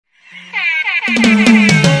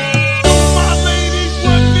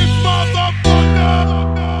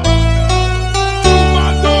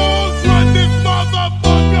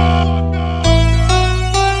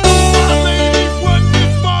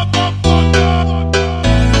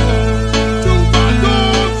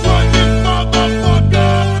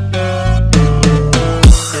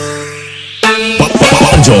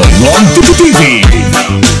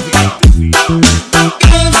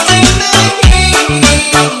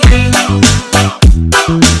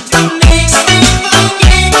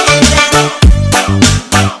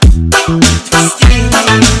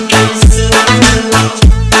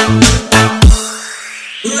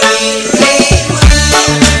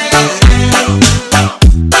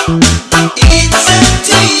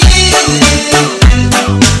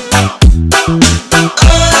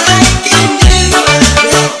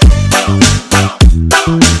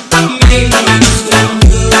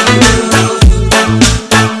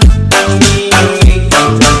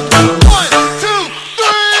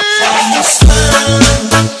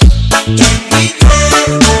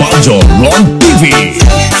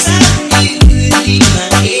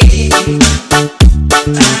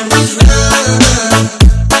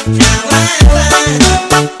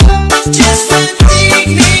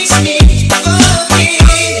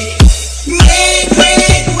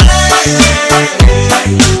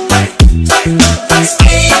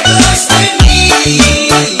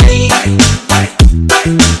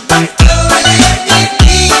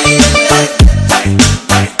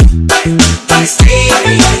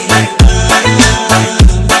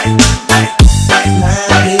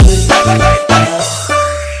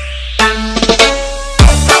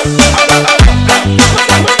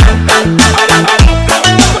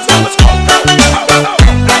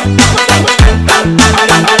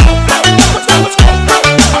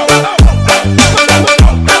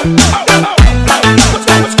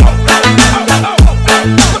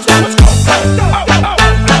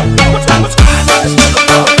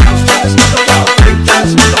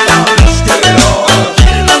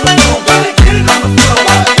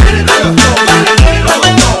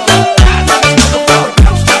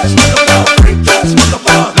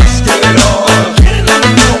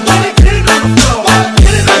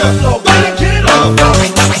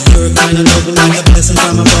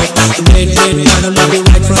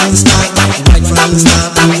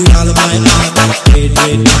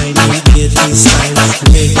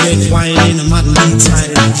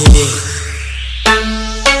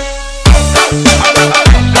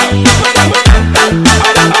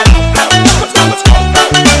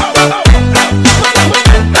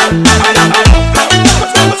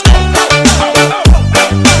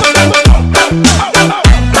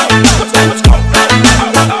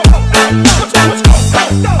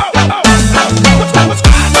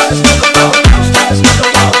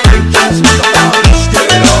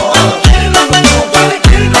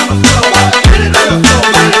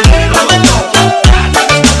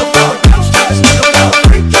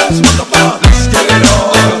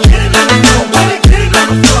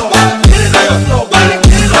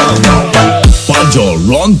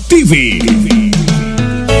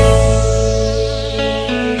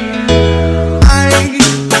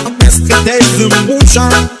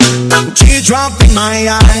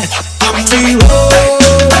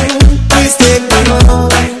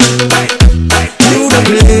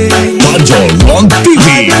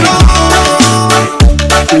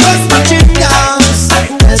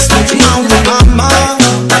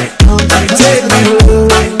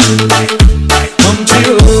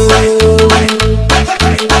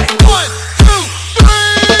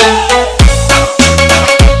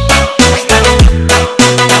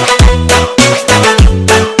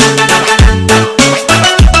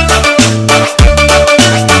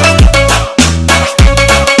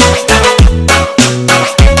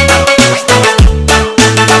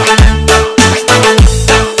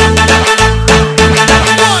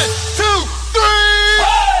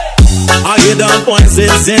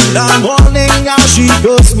voices in the morning, how she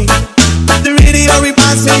calls me. The radio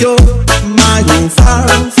reminds me of my home far,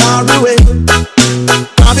 far away.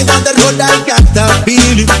 Coming down the road, I got that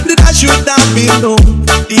feeling that I should have been known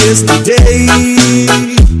yesterday.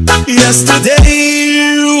 Yesterday,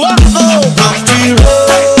 oh, country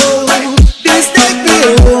road, this take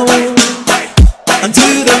me home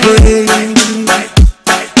until the break.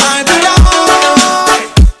 I belong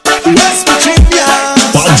West Virginia.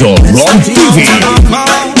 Banjo Rock TV.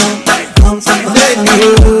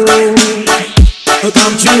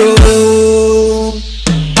 Country road,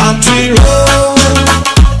 country road,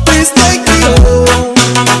 please take me home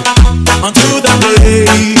unto the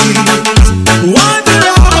place. Why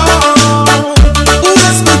belong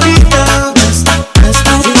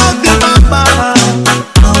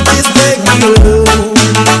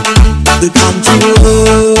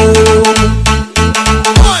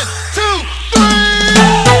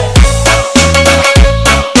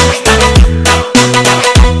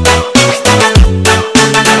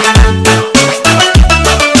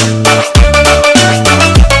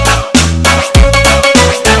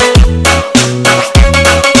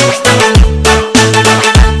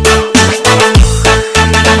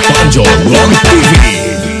Ron TV.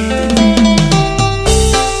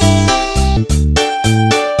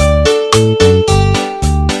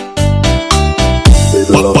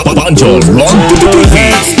 Panjol Ron TV.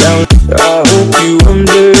 I hope you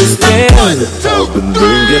understand. I've been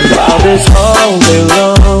thinking about this all day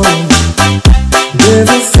long.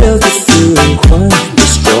 Never felt this feeling quite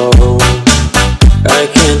this strong. I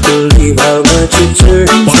can't believe how much it turns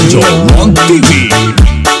me Panjol Ron on TV.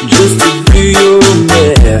 just to be your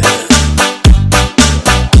man.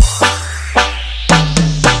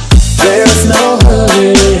 There's no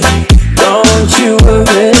hurry, don't you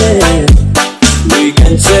worry. We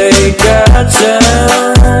can take our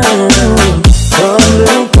time. Come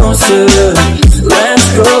little closer, let's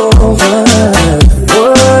go over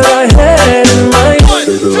what I had in mind.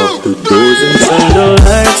 Lock the doors and turn the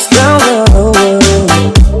lights down low.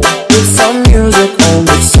 Put some music on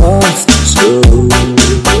the soft and slow.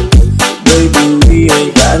 Baby, we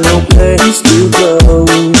ain't got no place to go.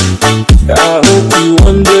 I hope you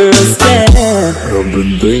understand. I've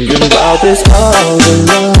been thinking about this all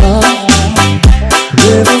along.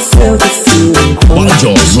 Never felt the feeling quite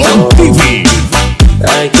Panjol this Ron strong. TV.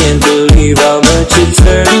 I can't believe how much it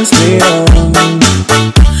turns me on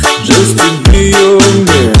just to be your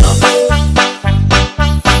man.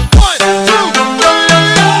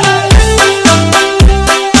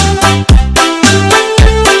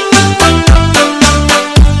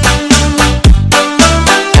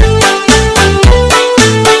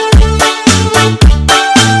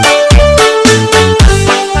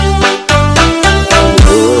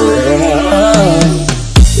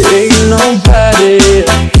 Ain't nobody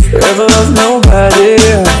ever loved nobody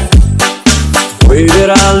the way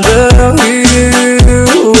that I love you.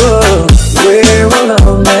 We're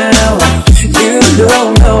alone now, you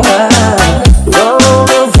don't know how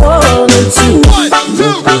long I've wanted to.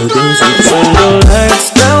 Look at this, we turn the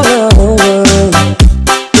lights down low.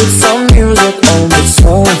 Put some music on the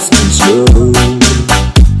soft and slow.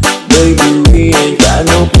 Baby, we ain't got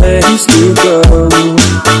no place to go.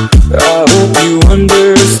 I hope you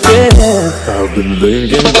understand. I've been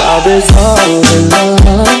thinking about this all along.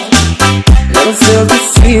 Never felt the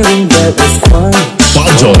feeling that was quite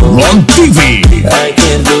Panjol strong. Ron TV. I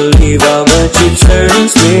can't believe how much it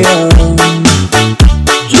turns me on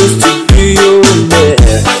just to be your man.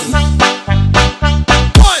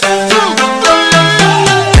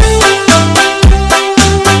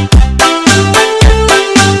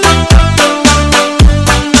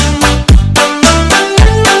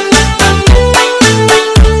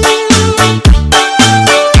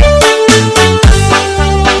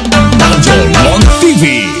 Panjol Ron TV.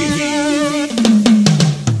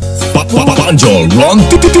 Panjol Ron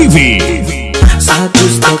TV. Satu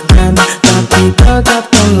stokan tapi tetap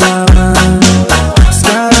lama.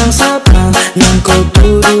 Sekarang siapa yang kau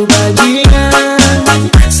tuduh bajingan?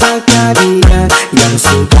 Saka dia yang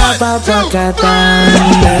sudah papa kata.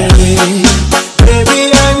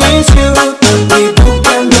 Baby, I miss you tapi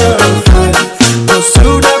bukan girlfriend. Kau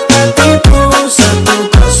sudah ketipu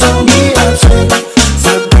 1-0 di absen.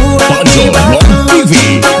 Sebuah Panjol Ron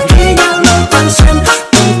TV. tinggal 0%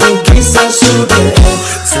 untuk kisah sudah.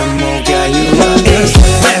 Semoga you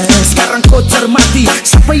understand. Sekarang kau cermati,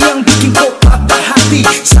 siapa yang bikin kau patah hati?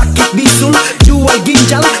 Sakit bisul, jual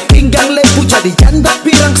ginjal, pinggang lebu jadi janda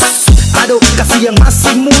pirang. Aduh, kasih yang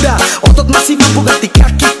masih muda, otot masih mampu ganti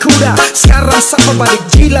kaki kuda. Sekarang siapa balik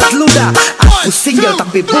jilat ludah? Aku single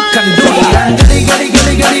tapi bukan duda.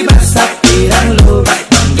 Gali basah pirang lu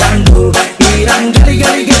mengganggu. Pirang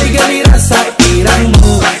gali rasa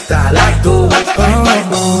pirangmu tak laku.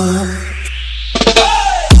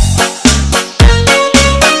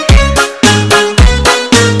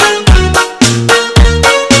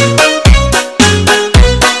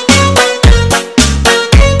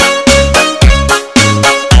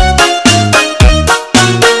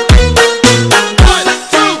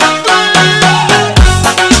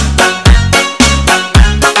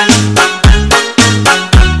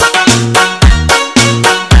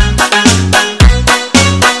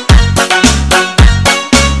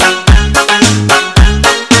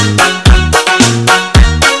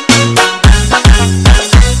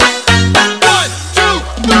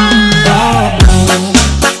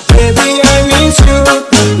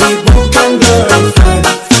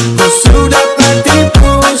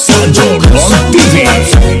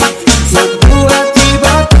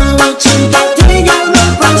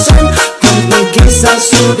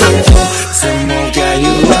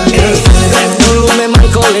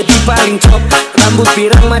 paling top. Rambut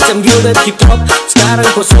pirang macam gilded hip hop. Sekarang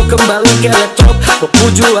kau so kembali ke laptop. Kau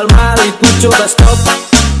jual mali, ku coba stop.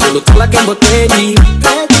 Solo talagang botedi,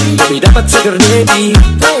 lebih dapat seger daddy.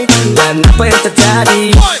 Dan apa yang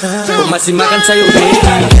terjadi, aku masih makan sayur baby.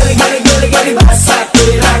 Geli basah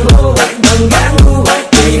pirangmu, mengganggu.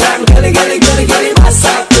 Pirang geli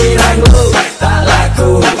basah pirangmu, tak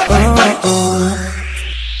laku.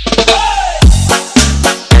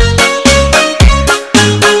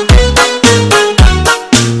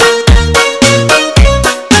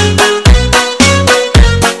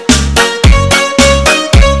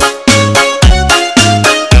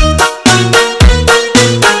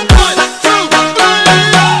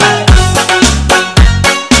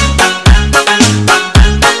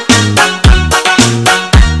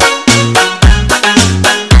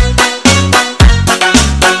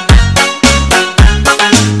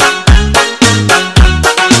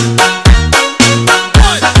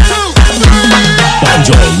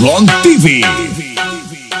 Ron TV.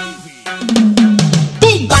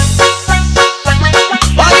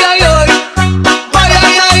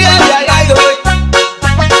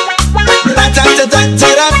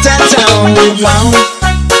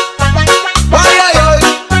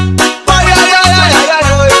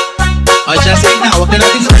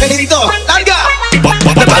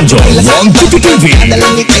 Ron TV.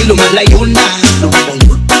 Dalangit ay lumalayo na.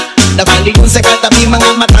 Nabalingon sa katabi,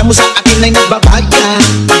 mga mata mo sa akin ay nagbabaga.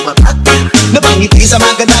 Napangiti sa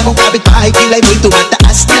maganda mong kapitbahay, kilay mo'y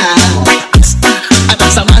tumataas na. At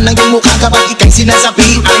ang sama ng iyong mukha kapag ika'y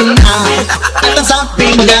sinasabihan na. At ang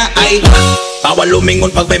sabi nga ay bawal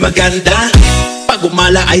lumingon pag may maganda. Pag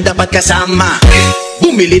umala ay dapat kasama.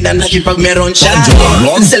 Bumili na natin pag meron siya.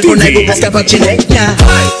 Cellphone ay bukas kapag chinek niya.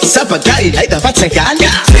 Sa pagkain ay dapat sagana.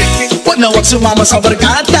 Huwag na huwag sumama sa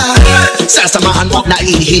barkada. Sasamahan mo na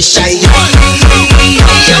ihisay.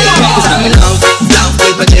 Cause I'm in love, love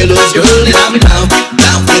with my jealous girl. And I'm in love,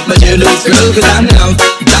 love with my jealous girl. Cause I'm in love,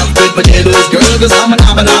 love with my jealous girl. Cause I'm in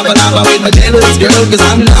love with my jealous girl. Cause I'm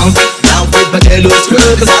in love, love with my jealous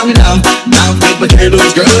girl. Cause I'm in love, love with my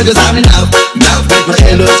jealous girl. Cause I'm in love, love with my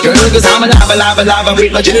jealous girl. Cause I'm in love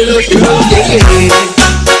with my jealous girl. Yeah.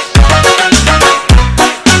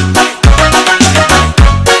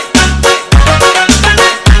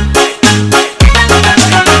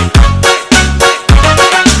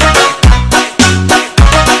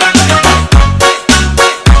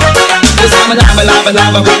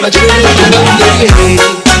 Lava with my jealous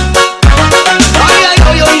girl.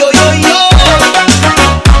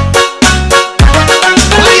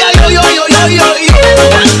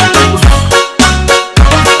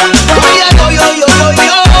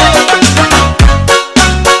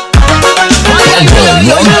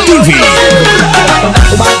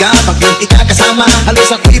 Umaga pag hindi ka kasama,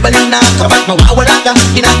 halos ako'y balin na kapag mawawala ka.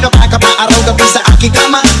 Kinakapa araw gabi sa aking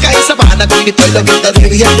kama. Kaisa pa nagulit ko'y laging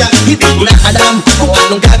naririyan ka. Hindi ko na alam kung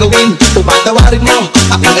anong gagawin. Upatawarin mo,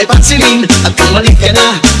 aking ay pansinin. At kung mali ka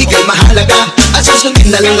na, ika'y mahalaga. At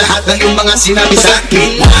susundin na lang lahat ng iyong mga sinabi sa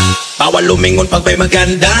akin. Bawal lumingon pag may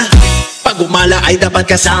maganda. Pag umala ay dapat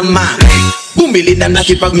kasama. Bumili na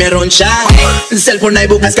natin pag meron siya. Cellphone ay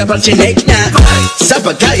bukas kapag chinek niya. Sa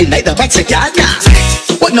pagkain ay dapat sagana.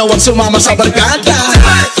 Huwag na huwag sumama sa barkada.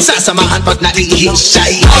 Sasamahan pag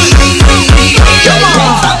naihisay. I'm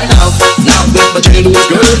in love, love with my jealous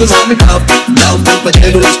girl. Cause I'm in love, love with my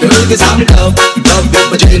jealous girl. Cause I'm in love, love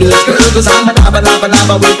with my jealous girl. Cause I'm in love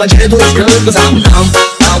with my jealous girl. Cause I'm in love,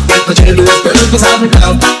 love with my jealous girl. Cause I'm in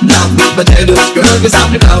love, love with my jealous girl. Cause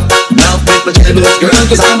I'm in love, love with my jealous girl.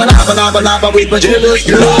 Cause I'm in love with my jealous girl.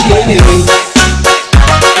 Yeah.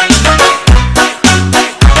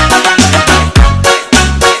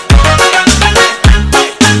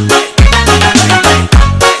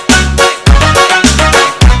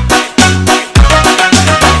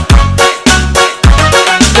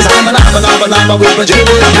 Lava with my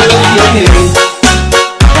jealous girl.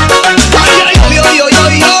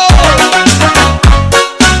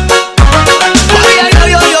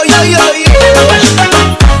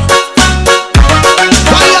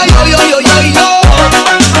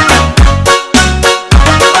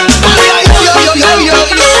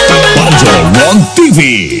 Ron TV.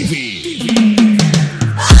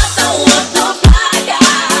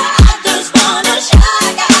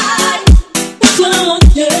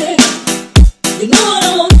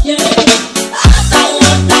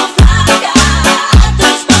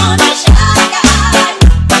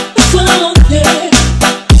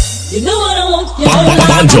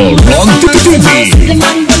 Ron TV.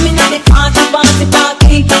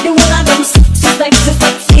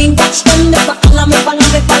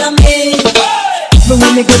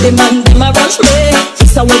 When they go, they man, they might rush me.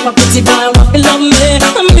 It's a way for pretty boy, want to love me.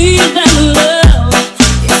 I need that love.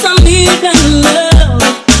 Yes, I need that love.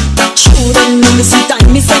 True, they know me, see time,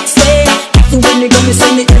 me sex.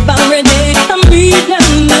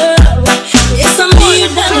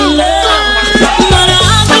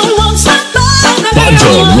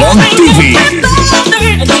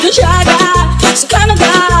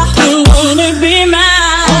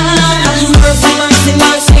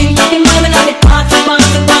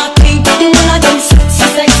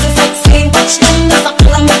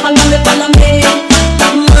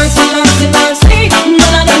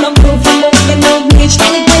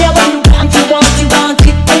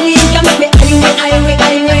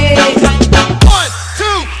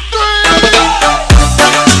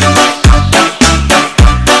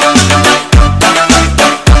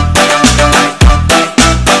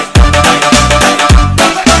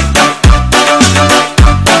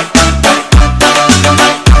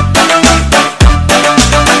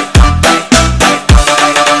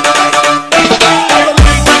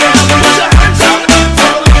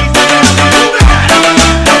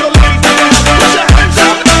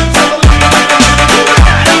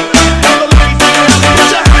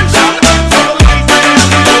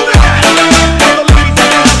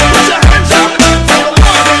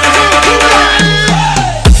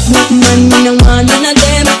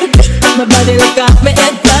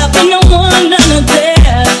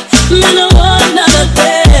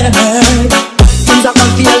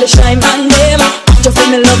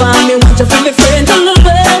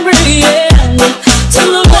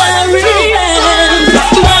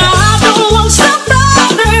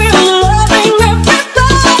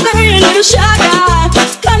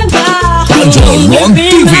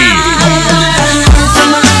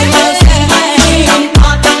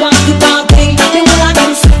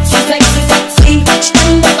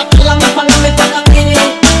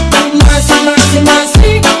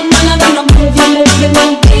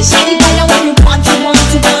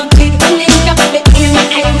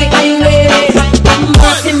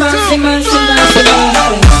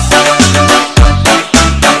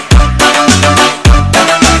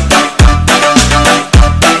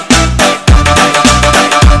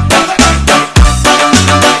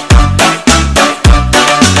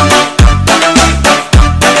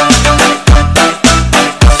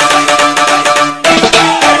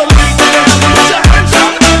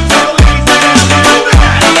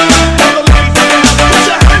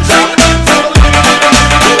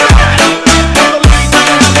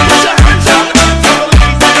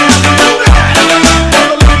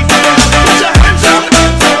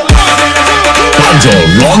 Panjo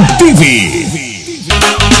Long TV.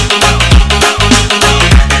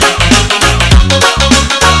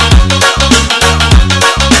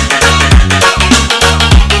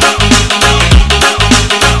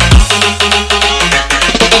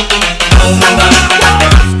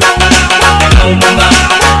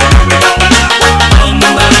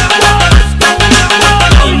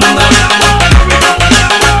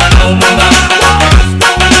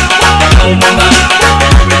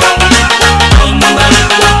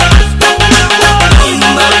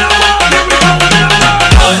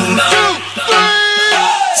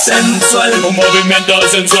 Sensual, un movimiento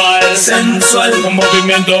sensual, sensual, un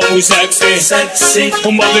movimiento muy sexy, sexy,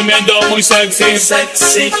 un movimiento muy sexy,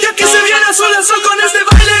 sexy. Y aquí se viene azul azul con este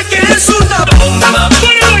baile que es una bomba.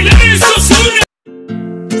 Para bailar eso es una...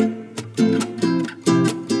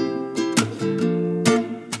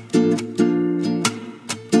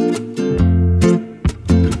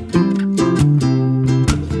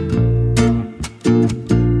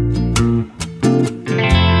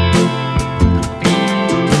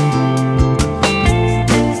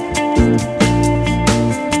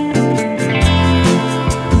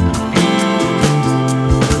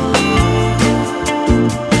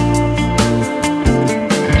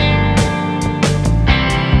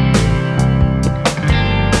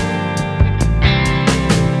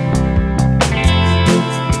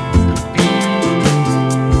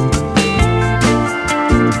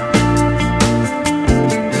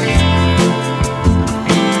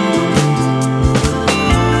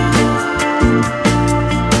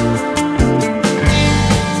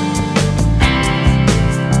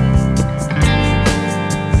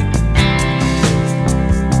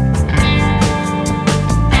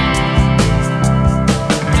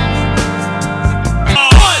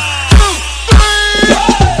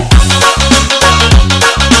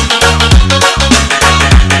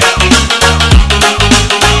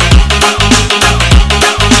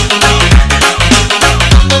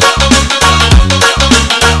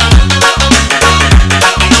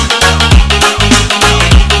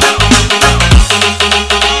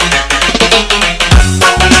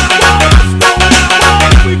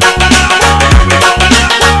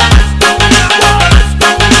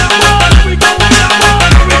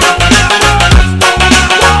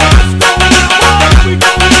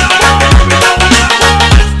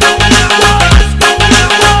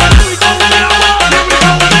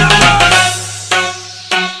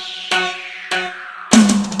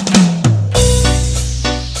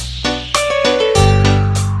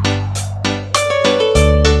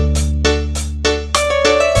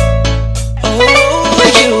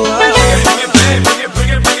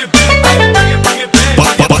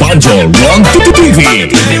 Panjo Long TV.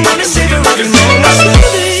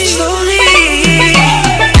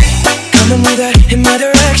 Coming with that in my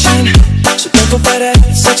direction. So thankful for that,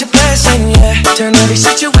 such a blessing, yeah. Turn every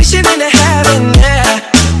situation into heaven, yeah.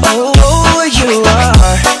 Oh, you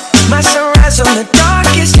are my sunrise on the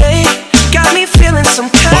darkest day. Got me feeling some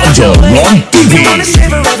kind Panjo of way. Long TV. You wanna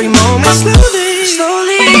savor every moment slowly,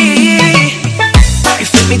 slowly. You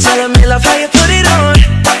fit me, telling me love how you put it on.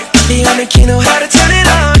 The only key know how to turn it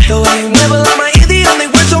on. The way you never let my ear, the only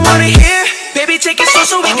words I wanna hear. Baby, take it slow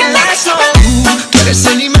so we can last long. Tú eres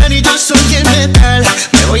el imán y yo soy el metal.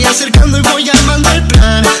 Me voy acercando y voy armando el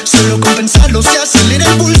plan. Solo con pensarlo se acelera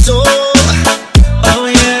el pulso. Oh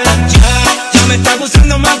yeah, ya me está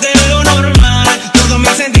gustando más de lo normal. Todos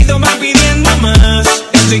mis sentidos van pidiendo más.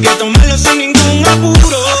 Esto hay que tomarlo sin ningún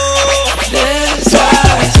apuro.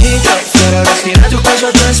 Despacito, quiero respirar tu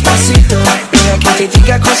cuello despacito. Mira que te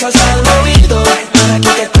diga cosas al oído, para que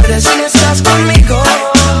te acuerdes si no estás conmigo.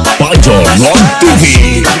 Panjo Long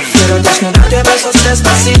TV. Quiero desnudarte a besos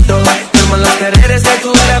despacito. Como los paredes de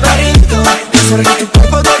tu laberinto. Desarrollar tu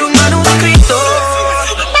cuerpo por un manuscrito.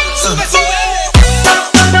 Sube, sube.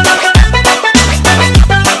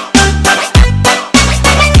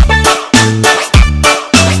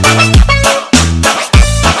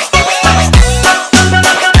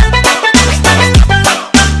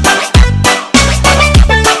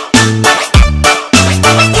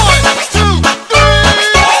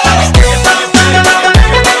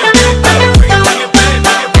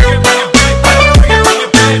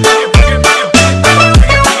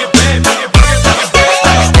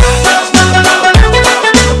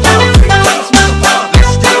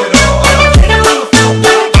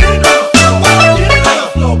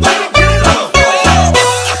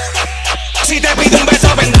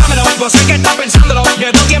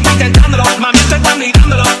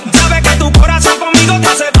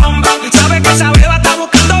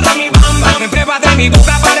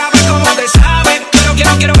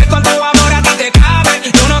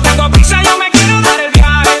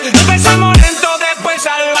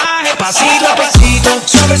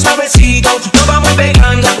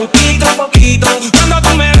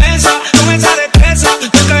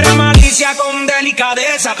 Muévela con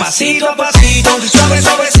delicadeza, pasito a pasito, suave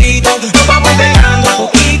suavecito, nos vamos pegando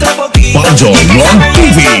poquito a poquito. Pancho Ron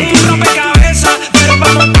TV. Rompecabezas, pero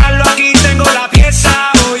para montarlo aquí tengo la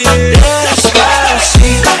pieza. Oye,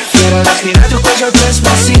 despacito, quiero respirar tu cuello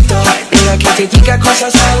despacito. Y aquí te diga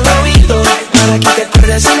cosas al oído, para que te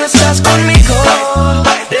acuerdes si no estás conmigo.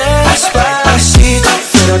 Despacito,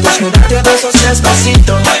 quiero desnudarte a besos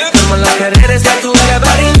despacito, como las paredes de tu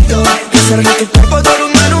laberinto, y hacer de tu cuerpo todo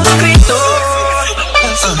un manuscrito.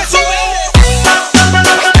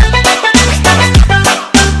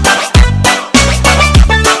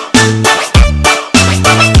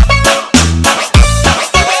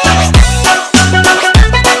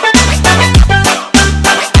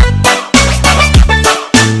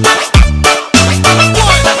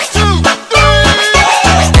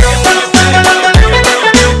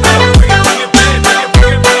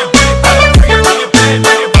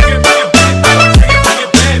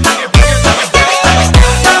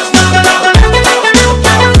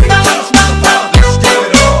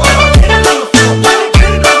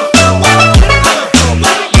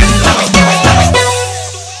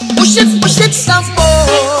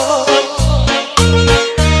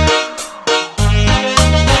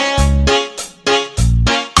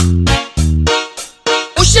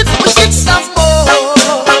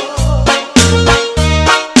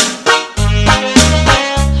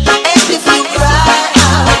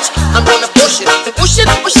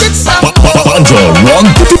 Pancho Ron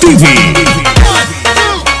TV.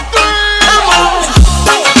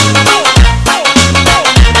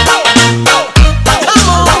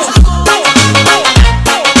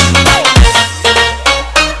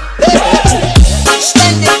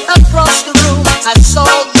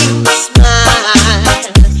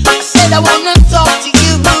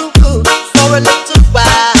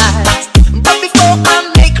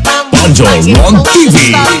 Pancho Ron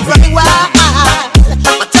TV.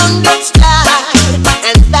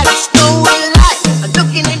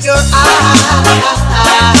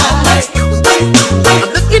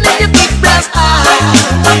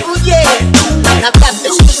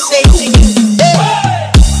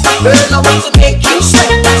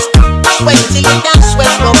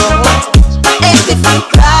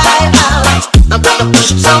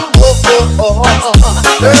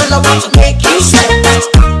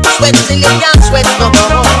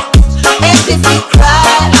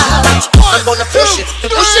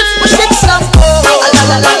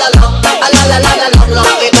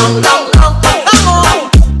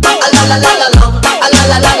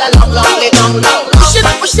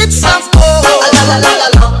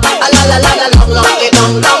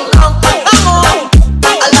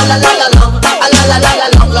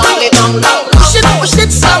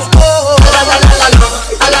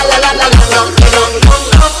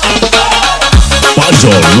 Pancho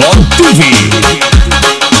Ron TV.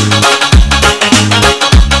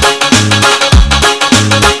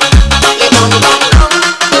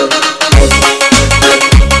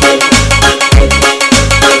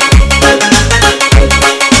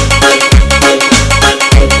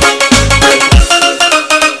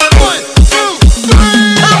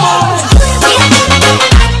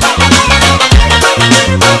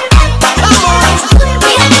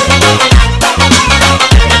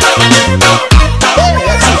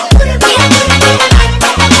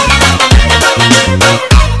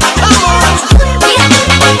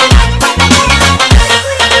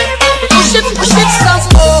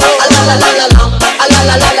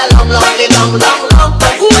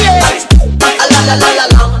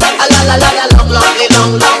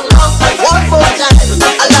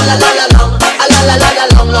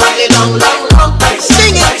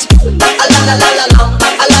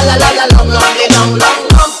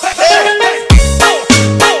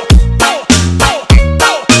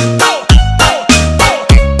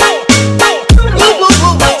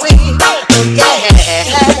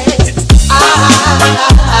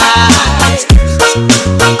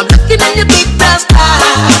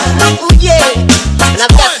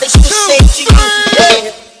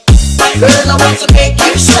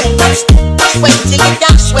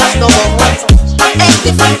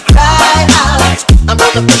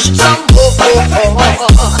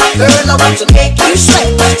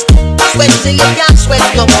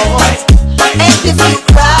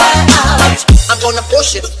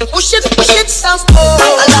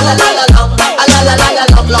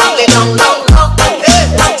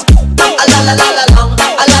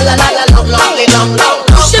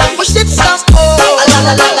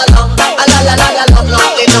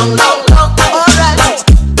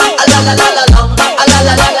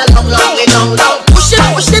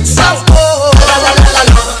 Push it southpaw.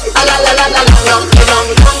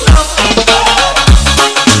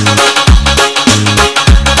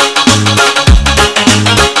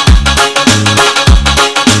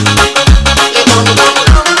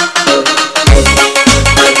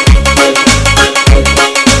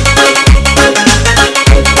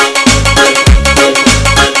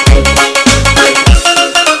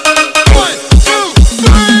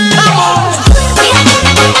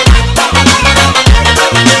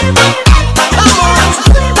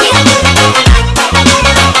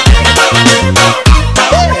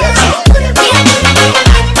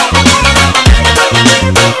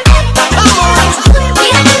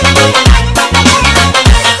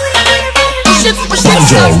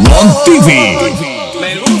 TV.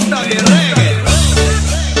 Me gusta mi reggae.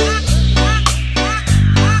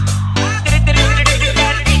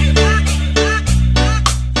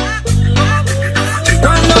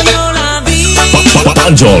 Cuando yo la vi,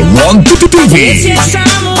 Panjolon TV. si esa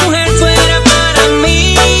mujer fuera para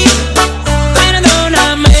mí,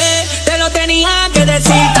 perdóname, te lo tenía que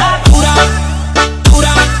decir. Está dura,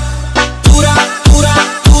 dura, dura, dura,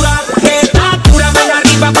 dura, que está dura más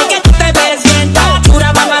arriba porque tú te ves bien. Está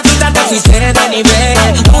dura, mamacita, te fuiste de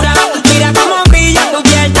nivel. Dura, mira cómo brilla tu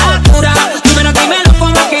piel. Está dura, dímelo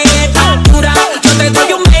como que está dura. Yo te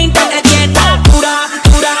doy un 20 de 10. Está dura,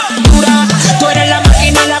 dura, dura. Tú eres la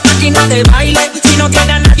máquina del baile. Si no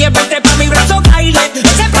tienes a nadie, vete pa' mi brazo, baile.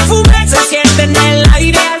 Ese perfume se siente en el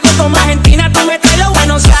aire. Algo como Argentina, tú me traes los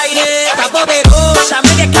Buenos Aires. Está poderosa,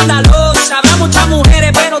 media escandalosa. Habrá muchas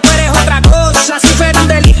mujeres, pero tú eres otra cosa. Si fuera un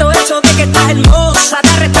delito eso de que estás hermosa, te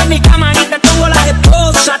arresto en mi cama y te pongo la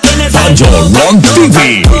esposa. Tienes Panjolon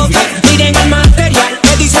TV. miren el material,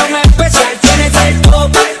 edición especial. Tienes el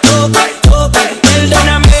tope, tope, tope.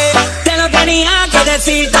 Perdóname, te lo tenía que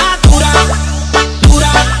decir. Está dura,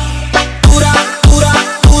 dura, dura, dura,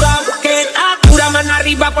 dura, que está dura mano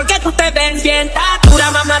arriba porque tú te ves bien. Está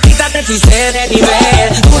dura, mamacita, te fuiste de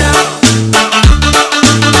nivel. Dura,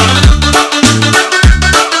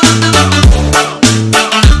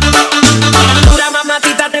 dura,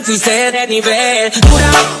 mamacita, te fuiste de nivel.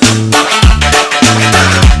 Dura,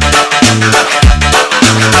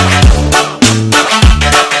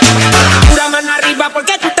 dura mano arriba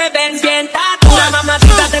porque tú te ves bien. Está dura,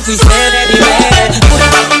 mamacita, te fuiste de nivel. Dura,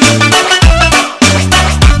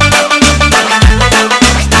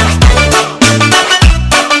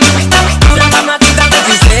 dura, mamacita, te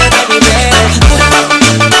fuiste de nivel. Dura,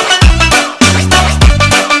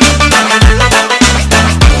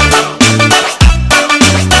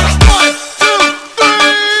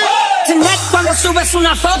 cuando subes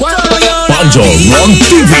una foto, cuando yo la Panjolon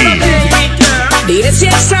TV. diré si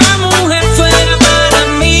esa mujer fuera para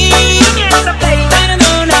mí.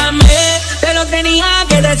 Perdóname, te lo tenía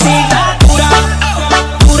que decir. Está dura,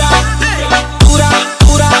 dura, dura,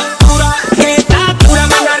 dura, dura, que está dura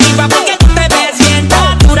más arriba porque tú te ves bien.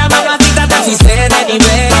 Está dura, mamacita, te fuiste de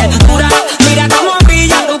nivel. Dura, mira cómo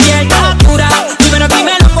brilla tu piel. Está dura,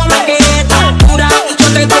 dímelo como que está dura. Yo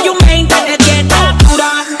te doy un 20 de 10. Está dura,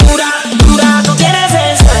 dura, dura. Tú quieres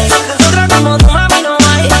esa, otra como tu mami no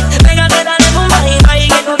hay. Pégate, dale un bye, bye,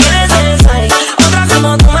 que tú quieres esa. Otra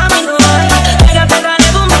como tu mami no hay. Pégate, dale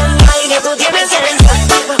un bye, bye, que tú tienes esa.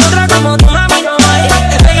 Otra como tu mami no hay.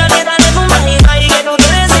 Pégate, dale un bye, bye, que tú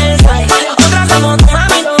quieres esa. Otra como tu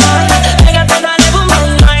mami no hay. Pégate, dale un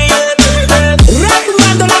bye, bye.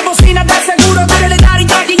 Retumbando la bocina, te aseguro que le daré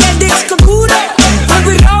y el disco dura.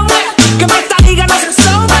 Vuelvo y rompe, que me esta liga no se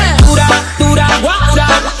sobre. Dura, dura, dura,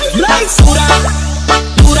 blaze, dura,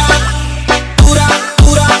 dura, dura,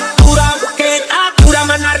 dura, dura, que está dura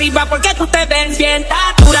mano arriba porque tú te ves bien.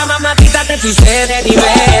 Está dura, mamacita, te fuiste de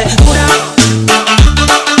nivel. Dura,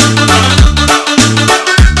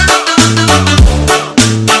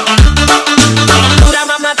 dura,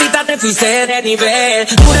 mamacita, te fuiste de nivel.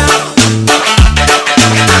 Dura,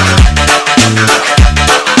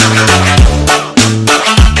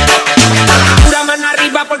 dura mano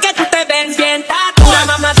arriba porque tú te ves bien. Está dura,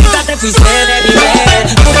 mamacita, te fuiste de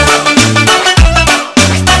nivel. Dura,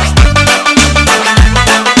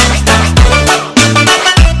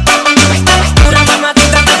 dura,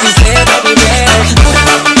 mamacita, te fuiste de nivel.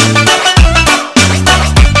 Dura,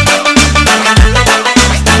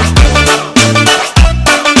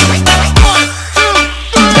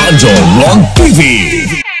 Panjolon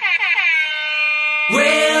TV.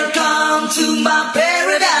 Welcome to my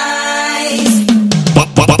paradise.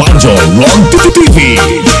 Panjolon TV.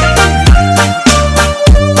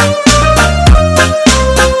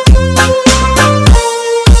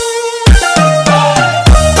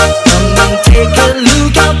 Come and take a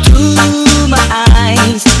look out to my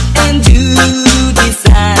eyes, and you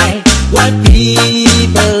decide what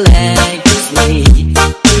people like to say.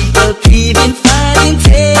 People treating fighting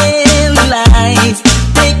tell lies.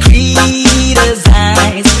 They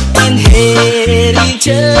criticize and hate each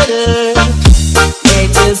other. They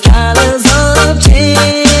just colors of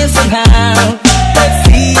chance somehow. The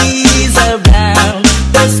seas are brown,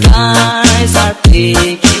 the skies are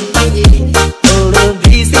taking away. All of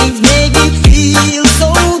these things make me feel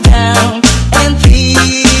so down and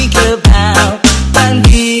think about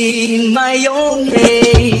finding my own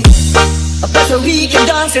way. A place where we can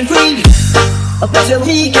dance and breathe. A place where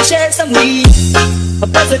we can share some weed. A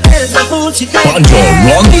place where there's no bullshit.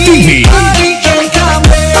 Panjolon TV. We can come,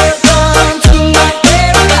 welcome to my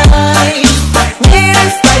paradise. Where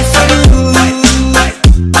spice and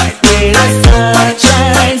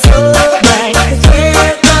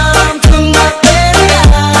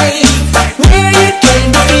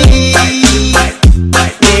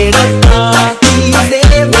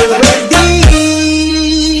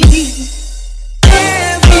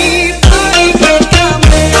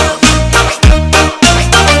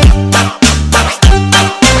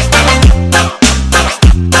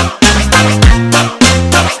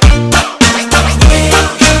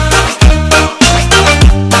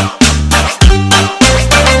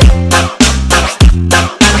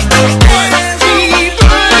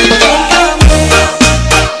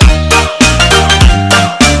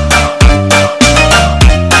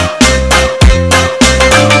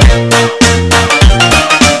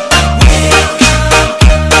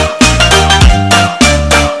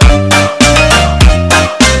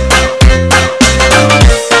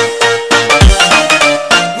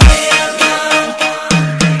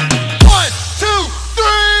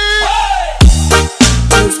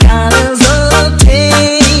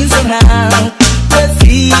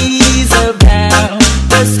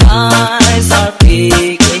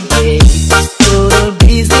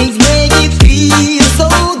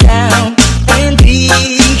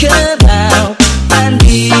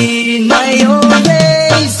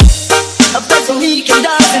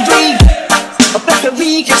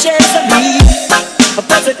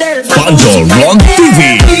Panjo Ron TV.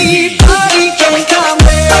 Everybody can come,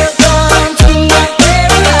 welcome to my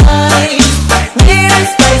paradise. Where the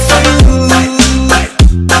skies so blue,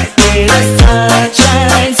 where the sun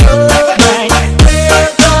shines so bright.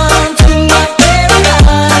 Welcome to my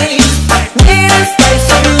paradise. Where the skies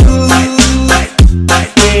so blue,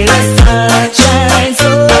 where the sun shines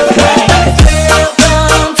so bright.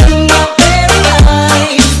 Welcome to my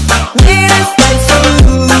paradise. Where the skies so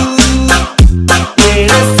blue, where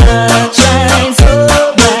the sun shines so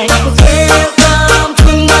bright. Welcome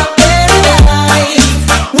to my paradise,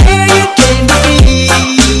 where you can be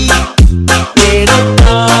free, where the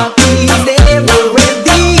dark is never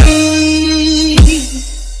ready.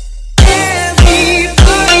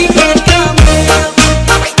 Everybody can come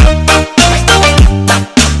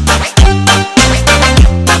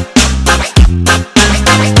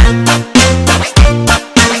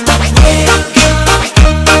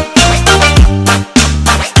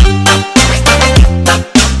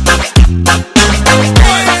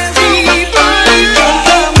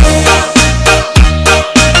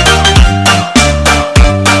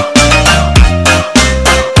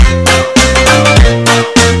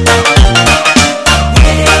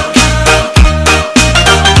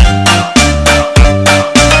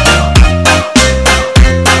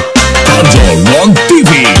Panjo Ron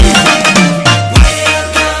TV.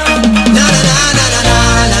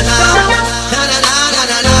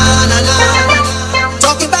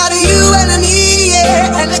 Talking about you and me,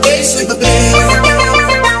 yeah, and the case we play.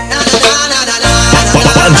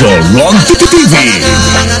 Panjo Ron TV.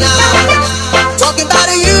 Talking about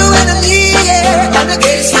you and me, yeah, and the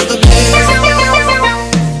case we play.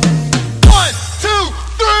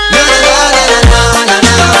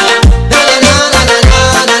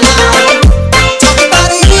 Talking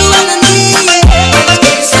about you and me, yeah, and the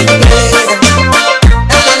case we play.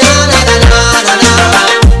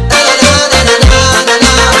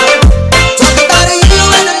 Talking about you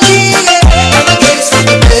and me, yeah, and the case we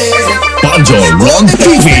play. Panjo Ron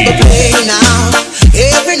TV. Play now,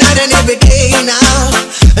 every night and every day now,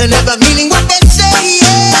 and never meaning what they say,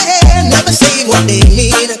 yeah, never saying what they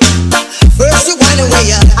mean. First you wind away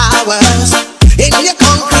your hours in your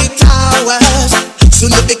concrete towers,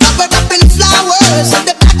 soon you'll be covered up in flowers in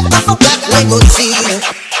the back of a black limousine.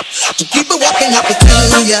 To people walking up to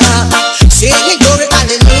ya, singing glory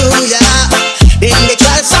hallelujah, then they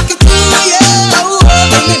try to suck it through ya, oh,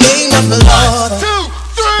 in the name of the Lord.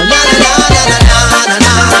 Na na na na na na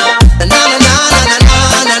na na na na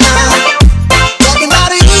na na. Talking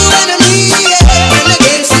about you and me, yeah, and the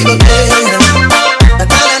games we go play. Na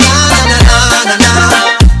na na na na na na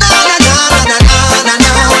na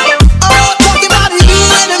na. Oh, talking about you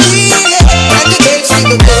and me, yeah, and the games we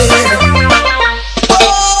go play.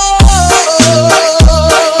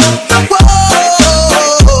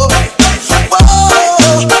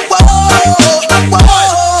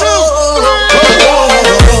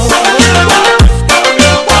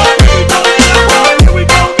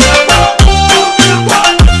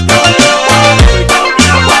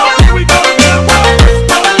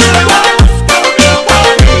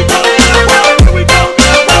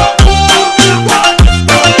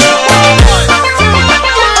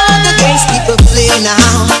 All the games people play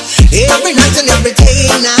now, every night and every day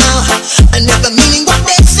now, and never meaning what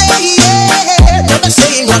they say, yeah, never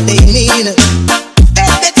saying what they mean.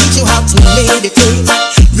 They teach you how to meditate,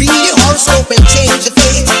 read your horoscope and change your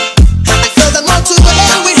fate. And furthermore to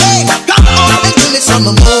hell with hate, come on and give me some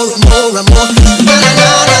more and more and more. Na na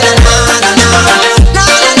na na na na na na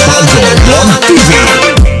na na. Panjo Ron TV.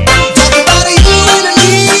 Talking about you and me,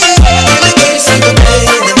 yeah, and the games we go play.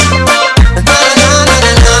 Na na na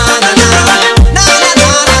na na na na na na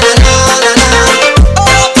na na.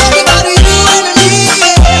 Oh, talking about you and me,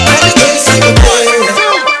 yeah, and the games we go play.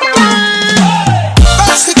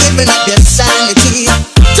 First you're giving up your sanity,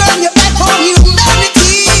 turn your back on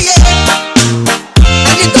humanity.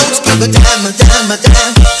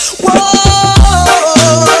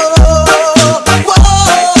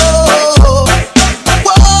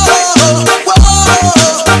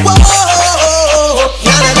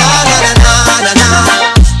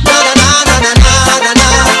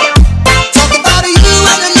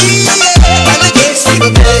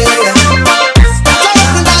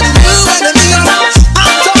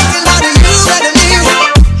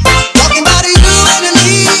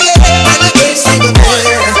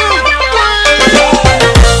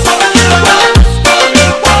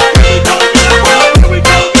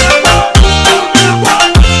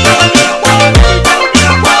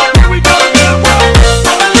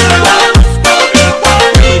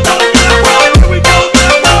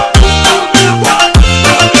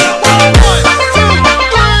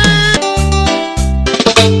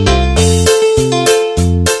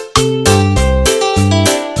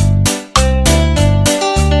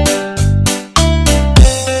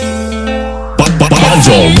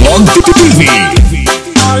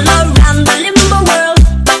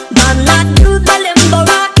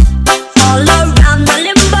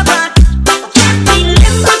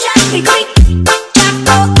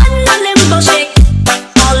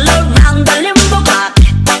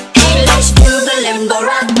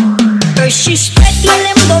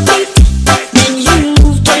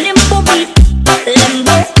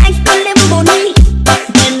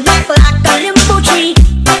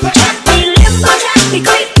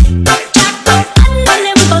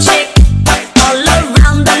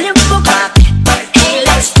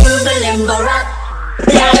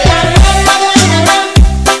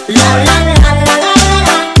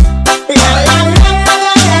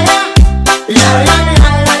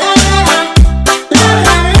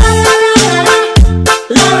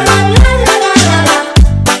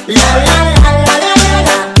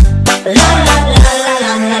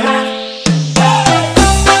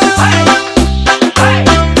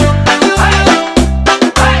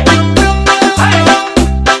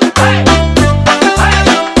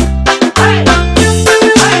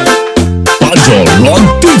 Panjo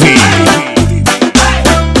Ron TV.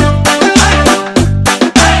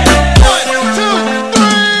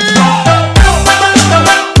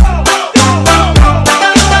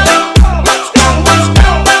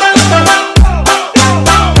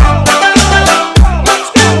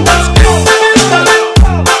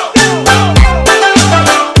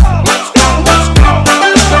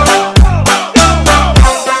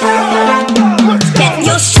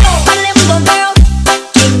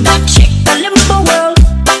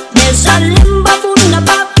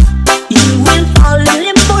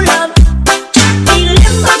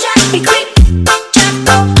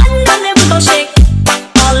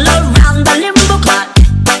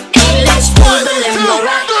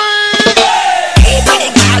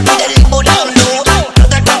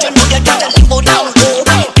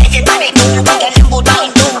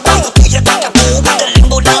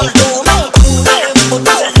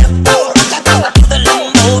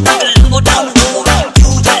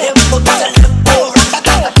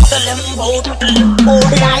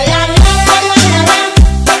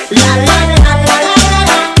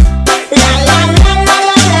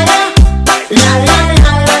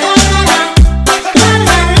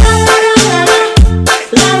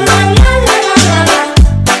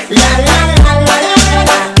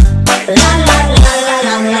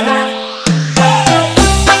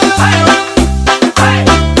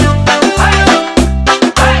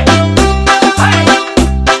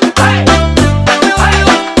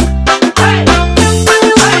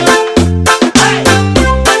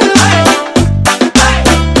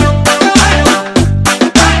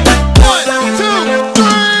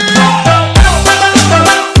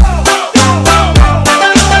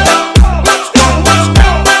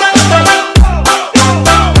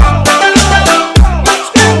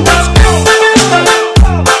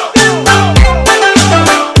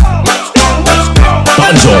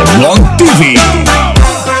 Ron TV.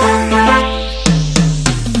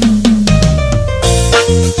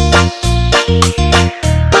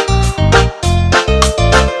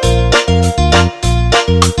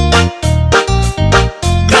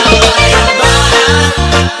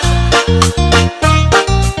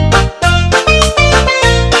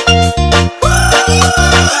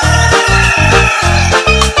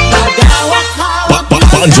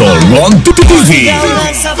 Panjo Ron TV.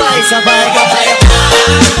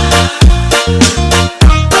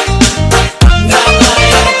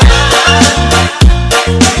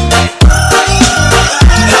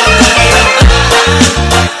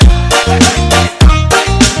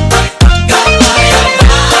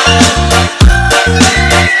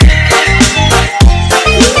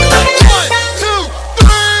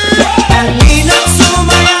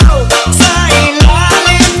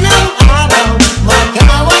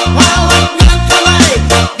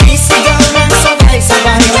 Isigaw ng sabay.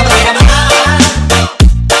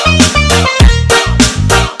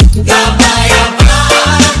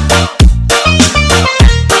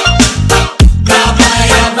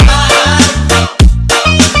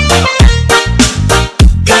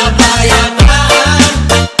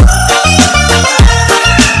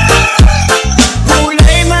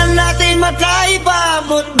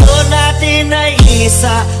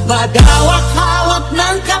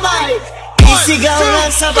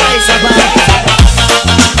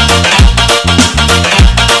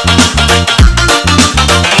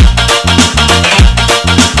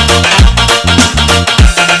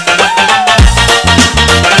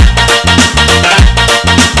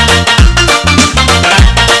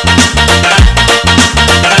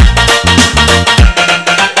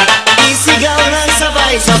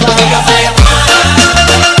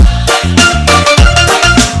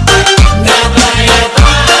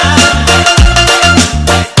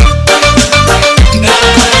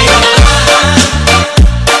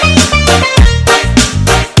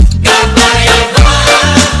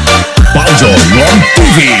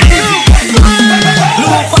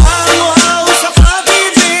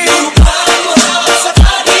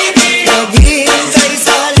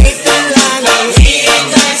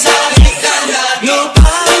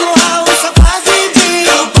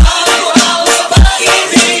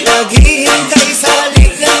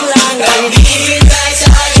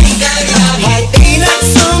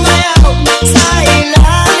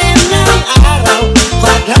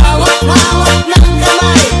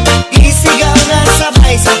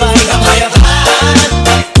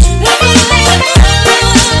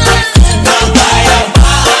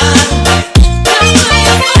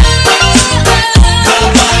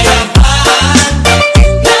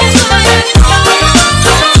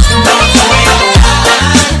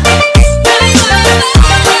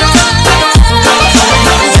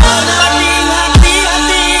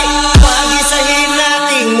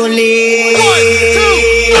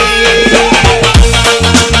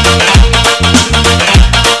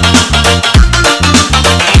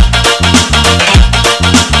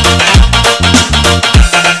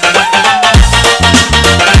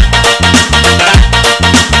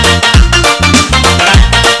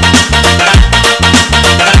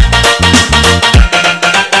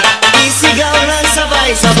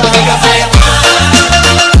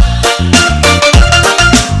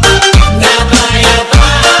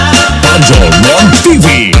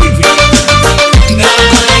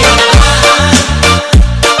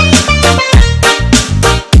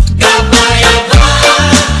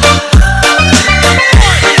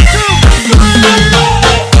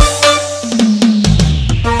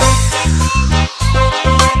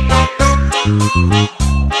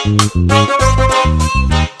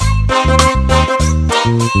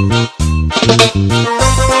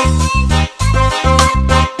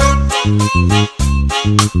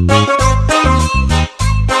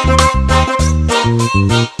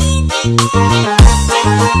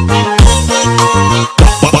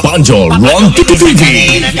 Banjo Ron TV.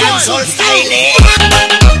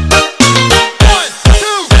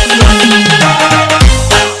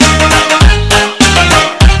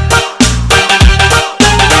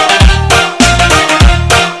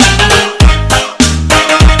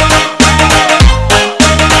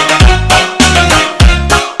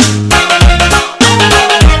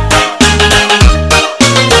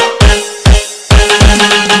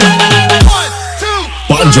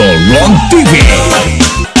 Banjo Ron TV.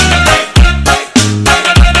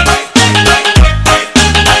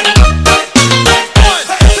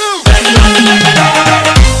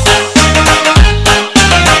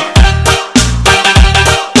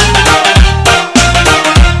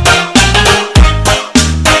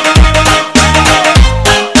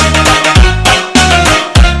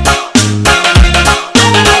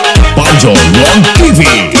 Banjo Ron TV.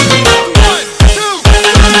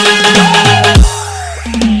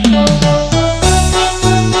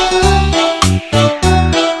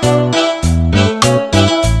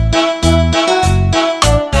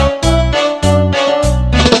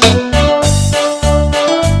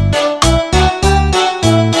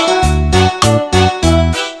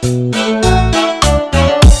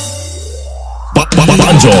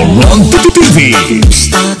 Banjo Ron TV.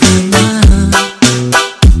 Kamusta ka na?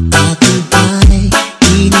 Ako ba'y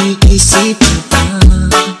iniisip mo pa?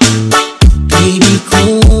 Baby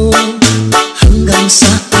ko, hanggang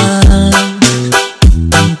saan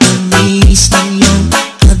ang tamis ng iyong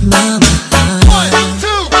pagmamahal?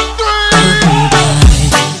 Ako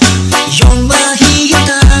ba'y iyong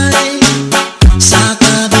mahihintay sa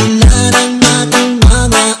kabila ng ating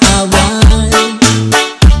mga away?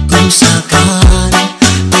 Kung sakali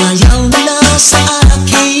ayaw mo na sa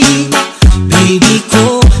akin, baby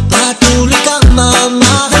ko, patuloy kang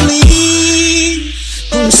mamahalin.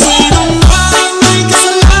 Kung sino man may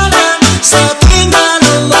kasalanan sa ating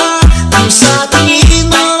dalawa, kung sa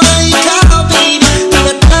tingin mo ay ikaw, baby,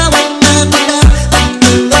 tinatawag na kita. At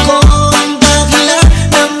kung ako ang dahilan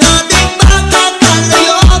ng ating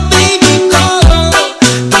pagkakalayo, baby ko,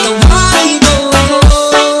 patawarin mo ako.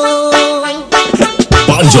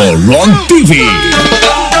 Banjo Ron TV.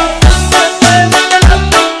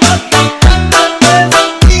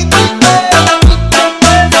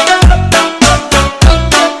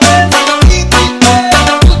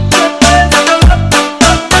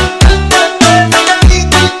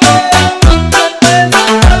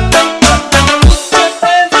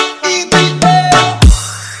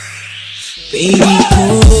 Baby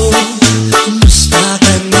ko, kumusta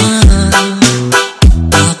ka na?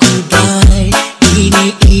 Ako ba'y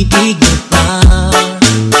iniibig mo pa?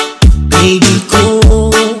 Baby ko,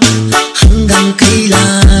 hanggang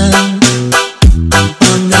kailan ang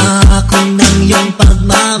pangako ng iyong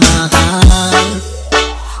pagmamahal?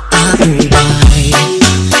 Ako ba'y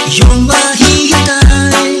iyong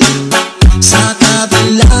mahihintay sa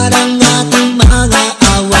kabila ng ating mga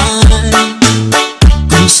away?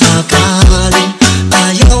 Kung sakaling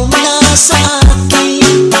ayaw mo na sa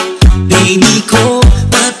akin, baby ko,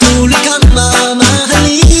 patuloy kang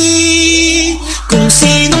mamahalin. Kung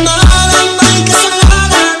sino man ang may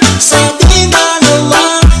kasalanan sa ating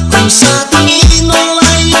dalawa, kung sa tingin mo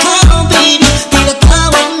ay ikaw, baby,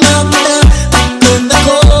 tinatawag na kita. At kung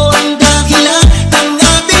ako ang dahilan ng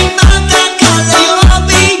ating pagkakalayo,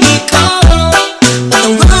 baby ko,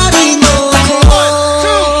 patawarin mo ako.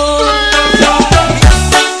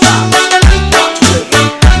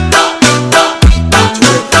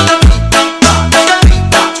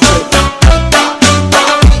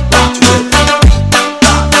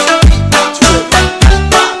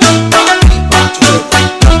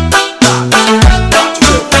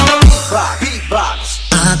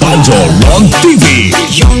 Banjo Ron TV.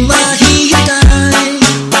 Yung mahihintay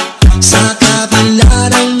sa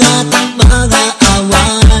kabila ng ating mga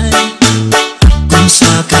away. Kung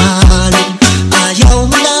sakaling ayaw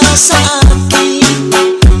mo na sa akin,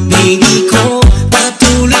 baby ko,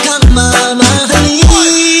 patuloy kang mamahalin.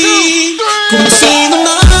 Kung sino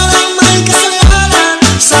man ang may kasalanan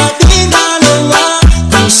sa ating dalawa,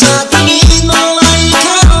 kung sa tingin mo ay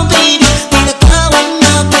ikaw, baby, tinatawag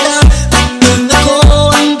na kita. At kung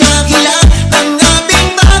ako ang dahilan ng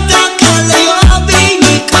ating pagkakalayo,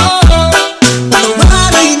 baby ko,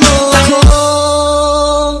 patawarin mo ako.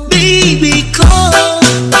 Baby ko,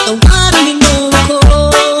 patawarin mo ako.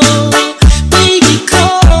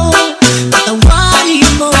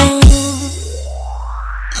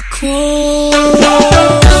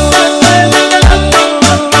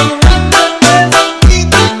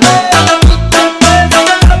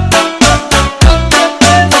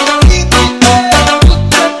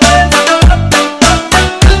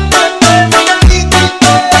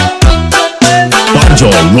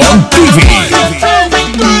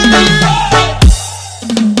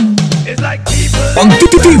 Long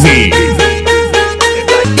TV.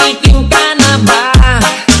 Titing ka na ba?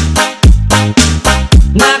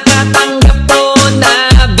 Nakatanggap ko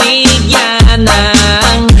na bigyan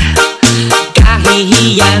ng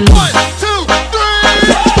kahihiyan.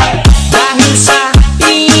 Dahil sa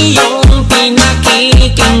iyong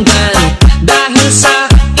pinakikinggan, dahil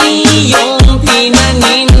sa iyong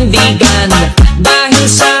pinanindigan, dahil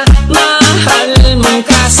sa mahal mong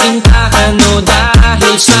kasintahan, o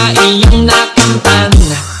dahil sa iyong nakamtan.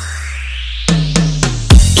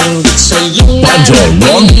 Ingit sa iyong Banjo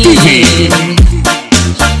Long TV.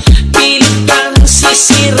 pilit kang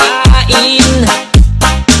sisirain,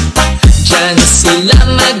 diyan sila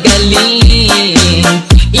magaling,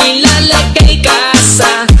 ilalagay ka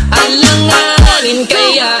sa alanganin.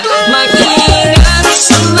 Kaya mag-ingat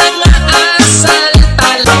sa mga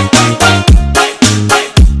asal-tal.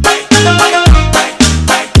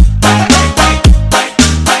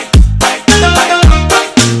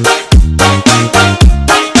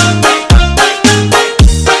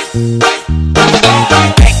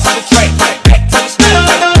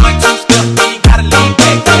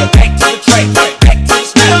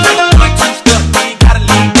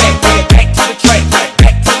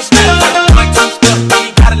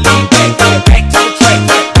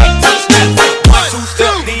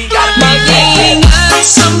 Mag-ingat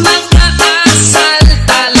sa mga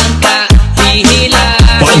asal-talang kahihilan.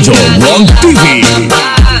 Banjo Long TV.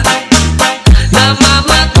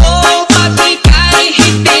 Namamato pati kay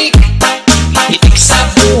hitik, hitik sa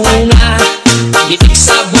bunga, hitik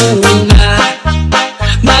sa bunga.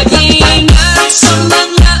 Mag-ingat sa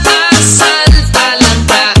mga asal-talang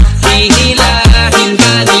kahihilahin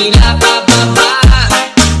kanila pababa.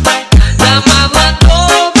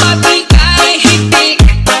 Namamato pati kay hitik,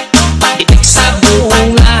 hitik sa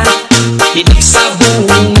bunga, hitik sa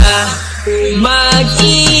bunga.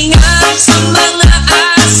 Mag-ingat sa mga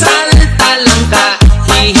asal-talang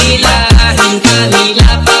kahihilahin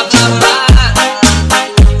kanila pababa.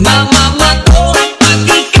 Namamato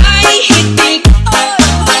pati kay hitik,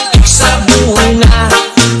 hitik sa bunga,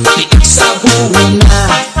 hitik sa bunga.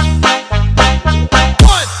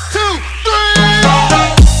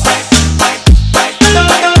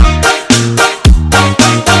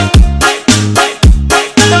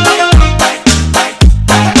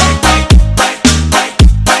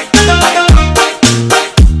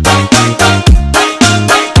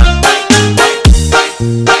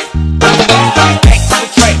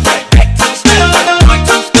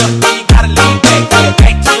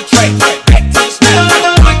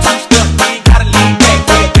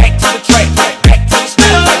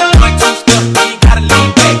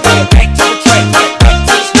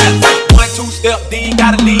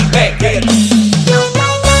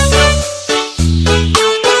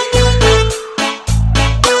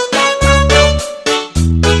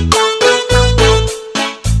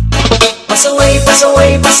 Pasaway,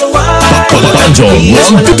 pasaway, pasaway. Banjo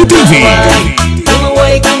Long TV.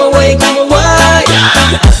 Kumaway, kumaway, kumaway.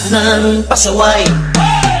 Lahat ng pasaway.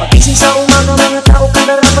 Pagising sa umaga, mga tao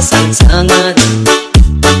kanarapas sa lansangan.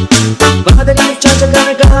 Mga dali nagtsatsaga,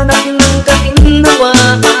 naghahanap ng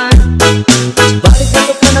katinawaan. Bakit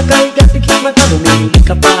dapat ka nakahiga, tigil mata, bumili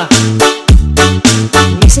ka pa.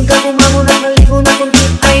 Gising ka, bumangon at naligo na kundi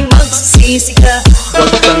ay magsisisi ka. Huwag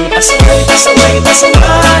kang pasaway, pasaway,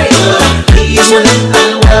 pasaway. Please, walang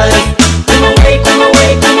away. Kumaway,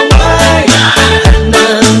 kumaway, kumaway. Lahat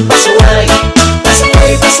ng pasaway.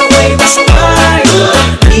 Pasaway, pasaway, pasaway.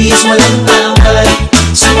 Please, walang away.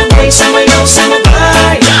 Sumabay, sumayaw,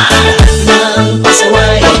 sumabay. Lahat ng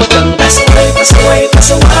pasaway. Huwag kang pasaway, pasaway,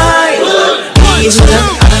 pasaway. Please,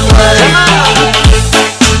 walang away.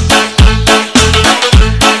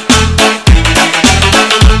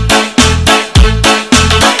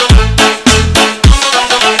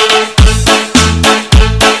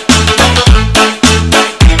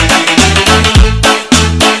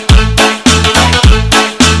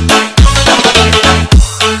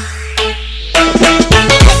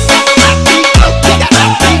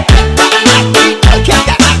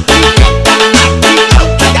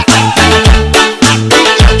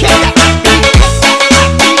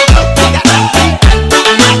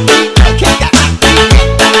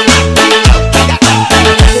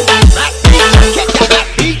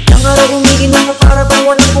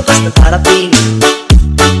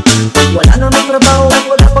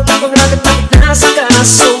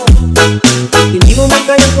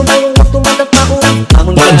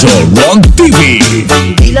 Banjo Long TV.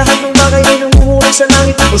 Di lahat ng bagay ay nangungulit sa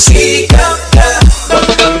langit. Musikap ka, wag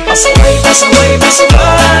kang pasaway, pasaway,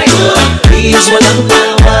 pasaway. Please, walang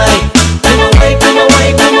away. Kumaway, kumaway,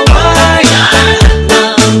 kumaway. Lahat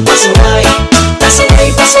ng pasaway.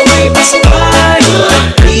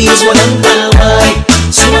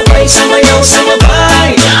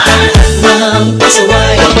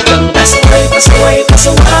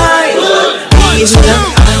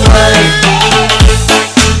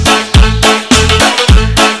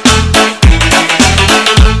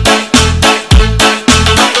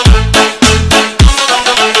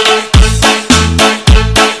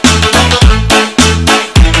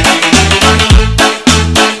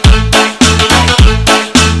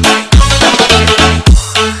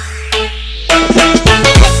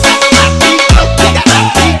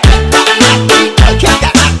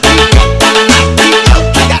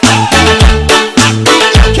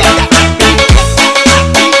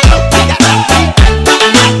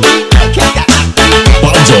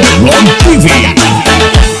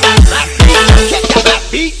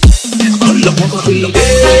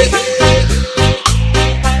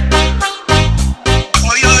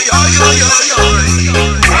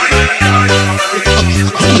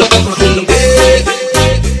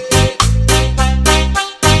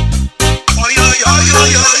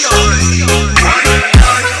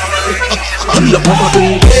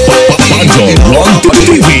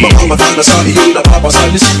 na sa iyong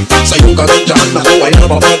napapasalis. Sa iyong kagandyahan ako ay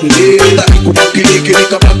napapabili. Dahil ko pag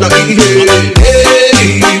kinikilig kapag nakikinig.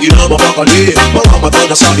 Hey, di na mapakali. Mga mata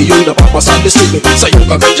na sa iyong napapasalis. Sa iyong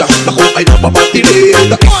kagandyahan ako ay napapabili.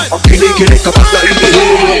 Dahil pag kinikilig kapag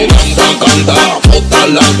nakikinig. Ganda-ganda ako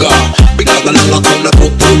talaga. Bigla na lang ako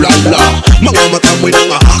natutulala. Mga mata mo'y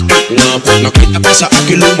nangahakit na. Nakita ka sa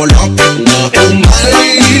akin lumalapit na.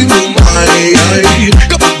 Umay,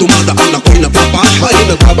 kapag dumadaan ako'y napapahay.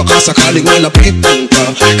 Nagbabaka sakaling malapitan ka.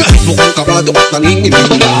 Kahit mukhang kabado at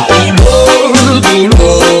nanginginig na. Oh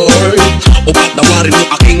Lord, o patawarin mo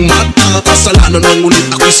aking mata. Kasalanan mo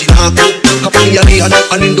ngunit ako'y sinakit. Kapangyarihan ng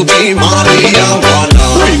anindubi, Maria Juana.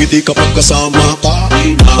 Ngiti kapag kasama ka.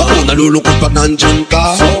 Ako nalulungkot pag nandyan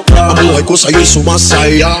ka. Ang buhay ko sa'yo'y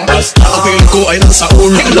sumasaya. Ang piling ko ay nasa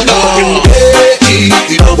ulo ka.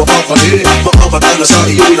 Di na mapapali. Mga mata na sa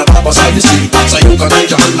iyo'y napapasalisi. Sa iyong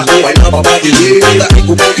kanandyahan ako ay napapatili. Dahil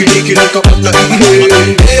ko pang kinikilig kapag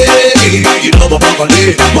naiinig. Di na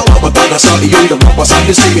mapapali. Mga mata na sa iyo'y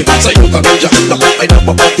napapasalisi. Sa iyong kanandyahan ako ay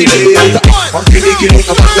napapatili. Dahil pang kinikilig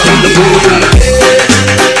kapag naiinig.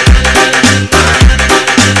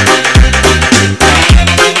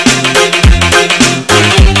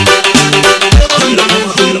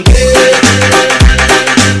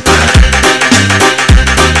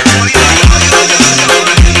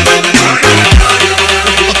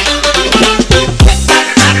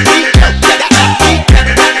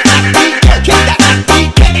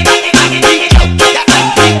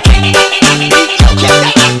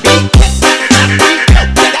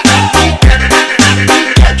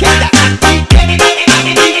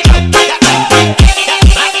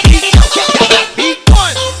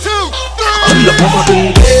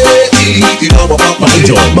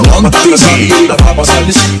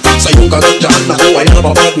 Napapasalis sa iyong kanandyahan ako ay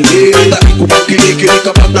napapabili. Dahil ko pag kinikilig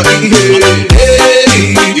kapag nakikinig.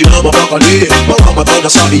 Di na mapakali. Mga mata na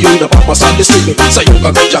sa iyong napapasalis. Sa iyong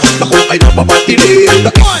kanandyahan ako ay napapatili.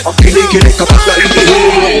 Dahil pag kinikilig kapag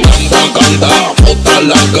nakikinig. Ganda-ganda ako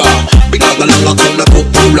talaga. Bigla na lang ako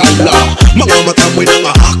natutulala. Mga mata mo'y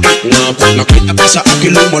nangahakit na. Nakita ka sa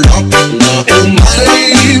akin lumalapit na.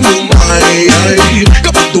 Umay,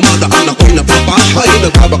 kapag dumadaan ako'y napapahay.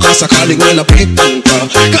 Nagbabaka sakaling malapitan ka.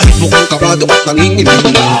 Kahit mukhang kabado at nanginginig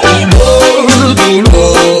na.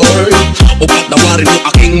 Lord, o patawarin mo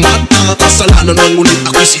aking mata. Kasalanan mo ngunit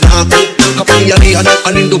ako'y sinakit. Kapangyarihan ng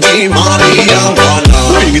anindubi, Maria Juana.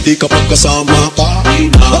 Ngiti kapag kasama ka.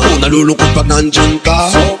 Ako nalulungkot pag nandyan ka.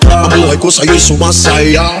 Ang buhay ko sa'yo'y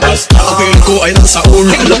sumasaya. Ang piling ko ay nasa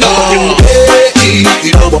ulo ka. Di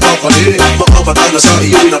na mapapali. Mga mata na sa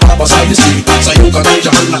iyo'y napapasalisi. Sa iyong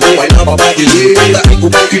kanandyahan ako ay napapatili. Dahil ko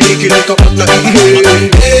pang kinikilig kapag nakikinig.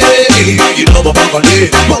 Di na mapapali.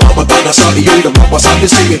 Mga mata na sa iyo'y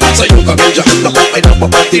napapasalisi. Sa iyong kanandyahan ako ay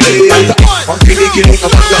napapatili. Dahil pang kinikilig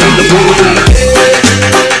kapag nakikinig.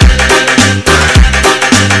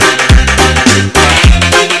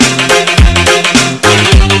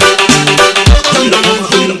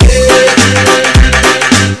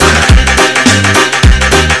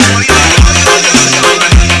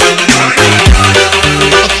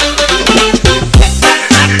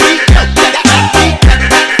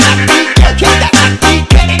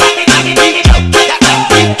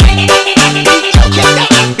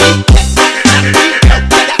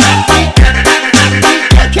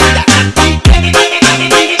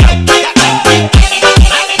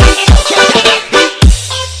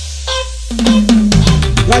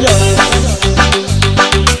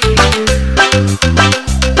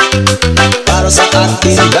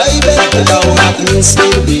 Baby, ikaw ang aking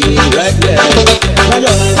still reggae.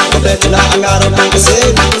 Ngayon, kompleto na ang araw ng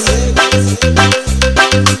kasing.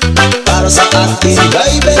 Para sa akin,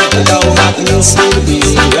 baby, ikaw ang aking still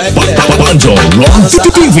reggae. Banjo Rock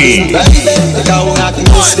TV. Baby, ikaw ang aking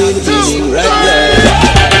still reggae.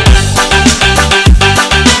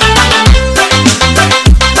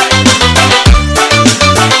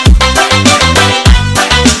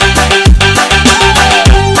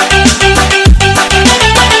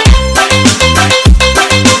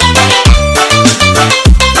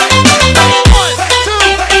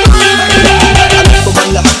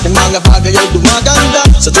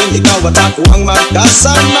 Sa tuwing ikaw at ako ang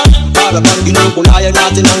magkasama, para bang ginugulayan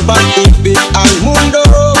natin ang pag-ibig ang mundo.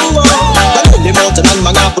 Kalilimutan ang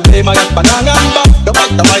mga problema at panangamba.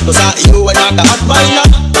 Kapag tamay ko sa iyo ay nakaakbay na,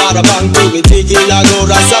 para bang tumitigil ang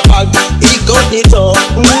oras sa pag-ikot nito.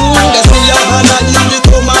 Kasiyahan na hindi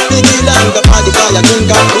ko mapigilan kapag di kaya kong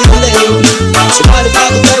kapiling. Subalit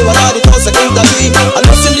ako ay wala dito sa aking tabi.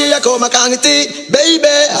 Alos hindi ako makangiti,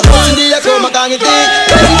 baby. Alos hindi ako makangiti,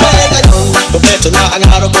 baby. Ngayon, kompleto na ang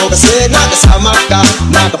araw ko kasi nakasama ka,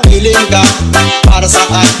 nakapiling ka. Para sa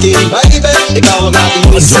akin, baby, ikaw ang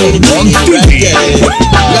aking Nonstop reggae.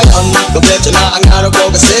 Ngayon, kompleto na ang araw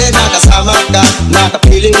ko kasi nakasama ka,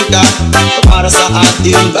 nakapiling ka. Para sa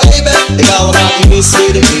akin, baby, ikaw ang aking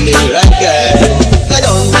reggae.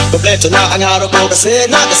 Ngayon, kompleto na ang araw ko kasi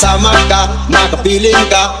nakasama ka, nakapiling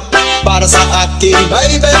ka. Para sa akin,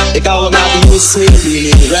 baby, ikaw ang aking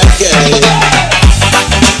reggae.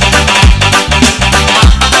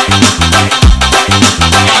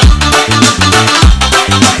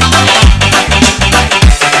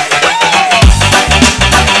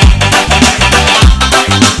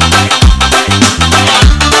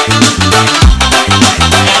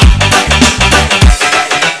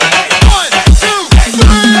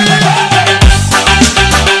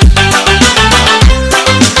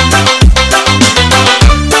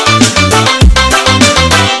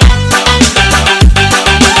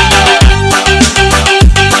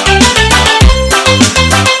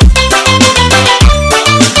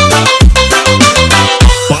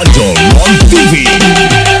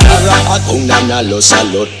 Kung nanalo sa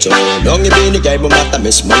loto, nung ibinigay mo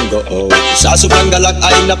matamis mong goo, sa sobrang galak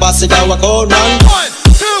ay napasigaw ako ng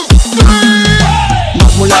 1, 2, 3.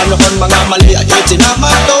 Magmula noon mga mali ay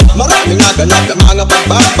itinamato, maraming naganap na mga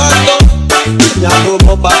pagbabago. Pinago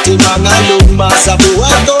mo pati mga luma sa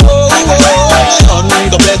buhay ko. Ngayon,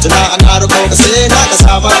 kompleto na ang araw ko kasi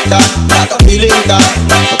nakasama ka, nakapiling ka.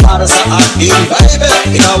 Para sa akin, baby,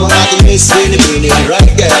 ikaw ang aking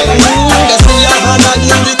reggae. Kasiyahan ang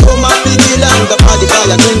hindi ko mapigilan kapag ikaw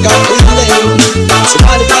ang aking kapiling.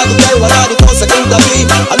 Subalit bago kayo wala dito sa kong tabi,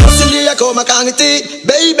 halos hindi ako makangiti,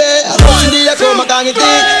 baby. Halos hindi ako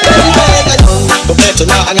makangiti, baby. Ngayon, kompleto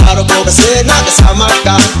na ang araw ko kasi nakasama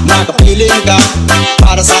ka, nakapiling ka.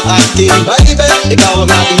 Para sa akin, baby, ikaw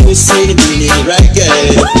ang aking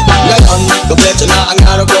reggae. Ngayon, kompleto na ang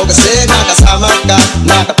araw ko kasi nakasama ka,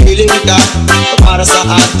 nakapiling ka. Para sa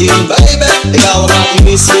akin, baby, ikaw ang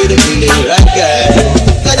aking reggae.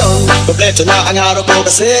 Ngayon, kompleto na ang araw ko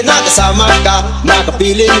kasi nakasama ka,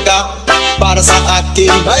 nakapiling ka. Para sa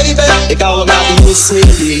akin, baby, ikaw ang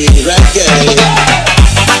aking reggae.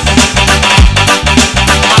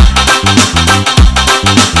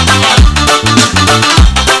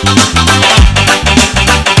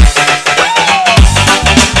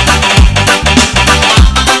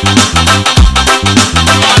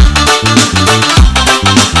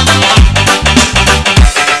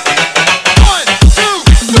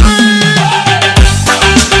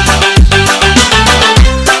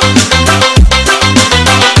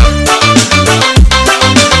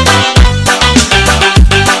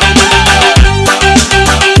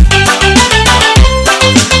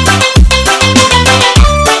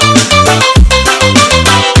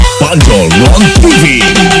 Nonstop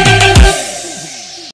TV.